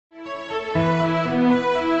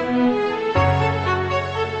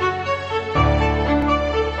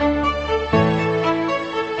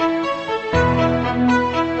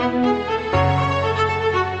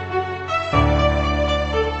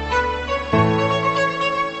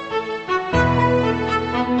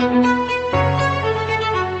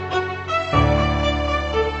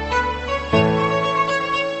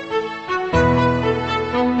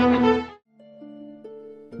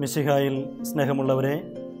മിശിഹായിൽ സ്നേഹമുള്ളവരെ,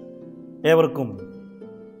 ഏവർക്കും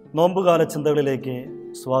നോമ്പുകാല ചിന്തകളിലേക്ക്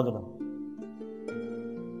സ്വാഗതം.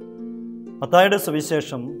 മത്തായിയുടെ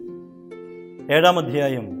സുവിശേഷം 7-ാം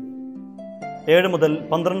അധ്യായം 7 മുതൽ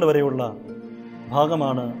 12 വരെയുള്ള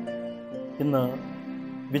ഭാഗമാണ് ഇന്ന്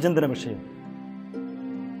വിചിന്തന വിഷയം.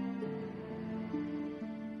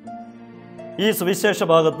 ഈ സുവിശേഷ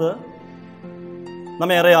ഭാഗത്ത്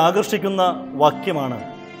നമ്മെ ഏറെ ആകർഷിക്കുന്ന വാക്യമാണ്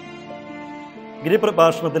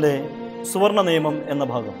ഗിരിപ്രഭാഷണത്തിലെ സുവർണ നിയമം എന്ന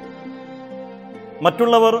ഭാഗം.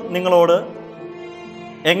 മറ്റുള്ളവർ നിങ്ങളോട്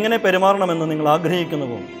എങ്ങനെ പെരുമാറണമെന്ന് നിങ്ങൾ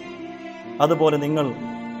ആഗ്രഹിക്കുന്നുവോ അതുപോലെ നിങ്ങൾ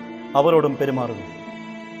അവരോടും പെരുമാറുക.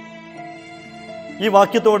 ഈ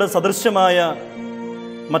വാക്യത്തോട് സദൃശ്യമായ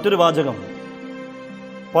മറ്റൊരു വാചകം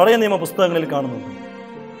പഴയ നിയമ പുസ്തകങ്ങളിൽ കാണുന്നുണ്ട്.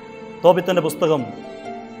 തോബിത്തിൻ്റെ പുസ്തകം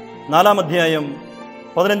 4-ാം അധ്യായം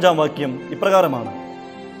 15-ാം വാക്യം ഇപ്രകാരമാണ്: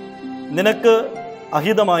 നിനക്ക്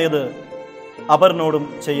അഹിതമായത് അപരനോടും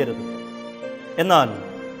ചെയ്യരുത്. എന്നാൽ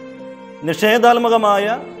നിഷേധാത്മകമായ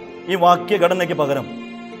ഈ വാക്യഘടനയ്ക്ക് പകരം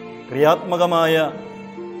ക്രിയാത്മകമായ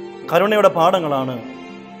കരുണയുടെ പാഠങ്ങളാണ്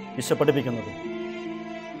ഈശോ പഠിപ്പിക്കുന്നത്.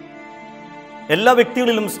 എല്ലാ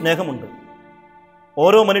വ്യക്തികളിലും സ്നേഹമുണ്ട്.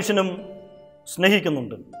 ഓരോ മനുഷ്യനും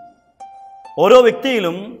സ്നേഹിക്കുന്നുണ്ട്. ഓരോ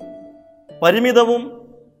വ്യക്തിയിലും പരിമിതവും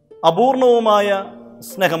അപൂർണവുമായ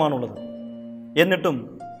സ്നേഹമാണുള്ളത്. എന്നിട്ടും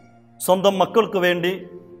സ്വന്തം മക്കൾക്ക് വേണ്ടി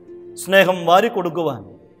സ്നേഹം വാരിക്കൊടുക്കുവാൻ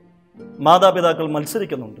മാതാപിതാക്കൾ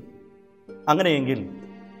മത്സരിക്കുന്നുണ്ട്. അങ്ങനെയെങ്കിൽ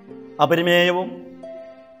അപരിമേയവും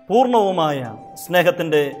പൂർണ്ണവുമായ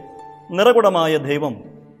സ്നേഹത്തിൻ്റെ നിറകുടമായ ദൈവം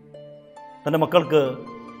തൻ്റെ മക്കൾക്ക്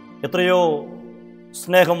എത്രയോ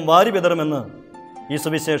സ്നേഹം വാരി വിതറുമെന്ന് ഈ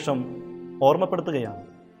സുവിശേഷം ഓർമ്മപ്പെടുത്തുകയാണ്.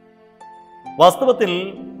 വാസ്തവത്തിൽ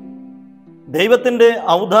ദൈവത്തിൻ്റെ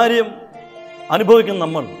ഔദാര്യം അനുഭവിക്കുന്ന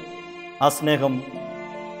നമ്മൾ ആ സ്നേഹം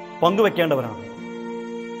പങ്കുവെക്കേണ്ടവരാണ്.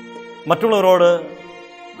 മറ്റുള്ളവരോട്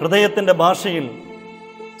ഹൃദയത്തിൻ്റെ ഭാഷയിൽ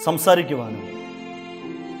സംസാരിക്കുവാനും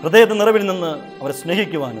ഹൃദയത്തിൻ്റെ നിറവിൽ നിന്ന് അവരെ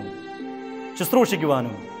സ്നേഹിക്കുവാനും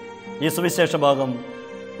ശുശ്രൂഷിക്കുവാനും ഈ സുവിശേഷ ഭാഗം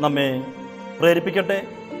നമ്മെ പ്രേരിപ്പിക്കട്ടെ.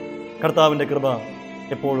 കർത്താവിൻ്റെ കൃപ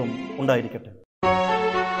എപ്പോഴും ഉണ്ടായിരിക്കട്ടെ.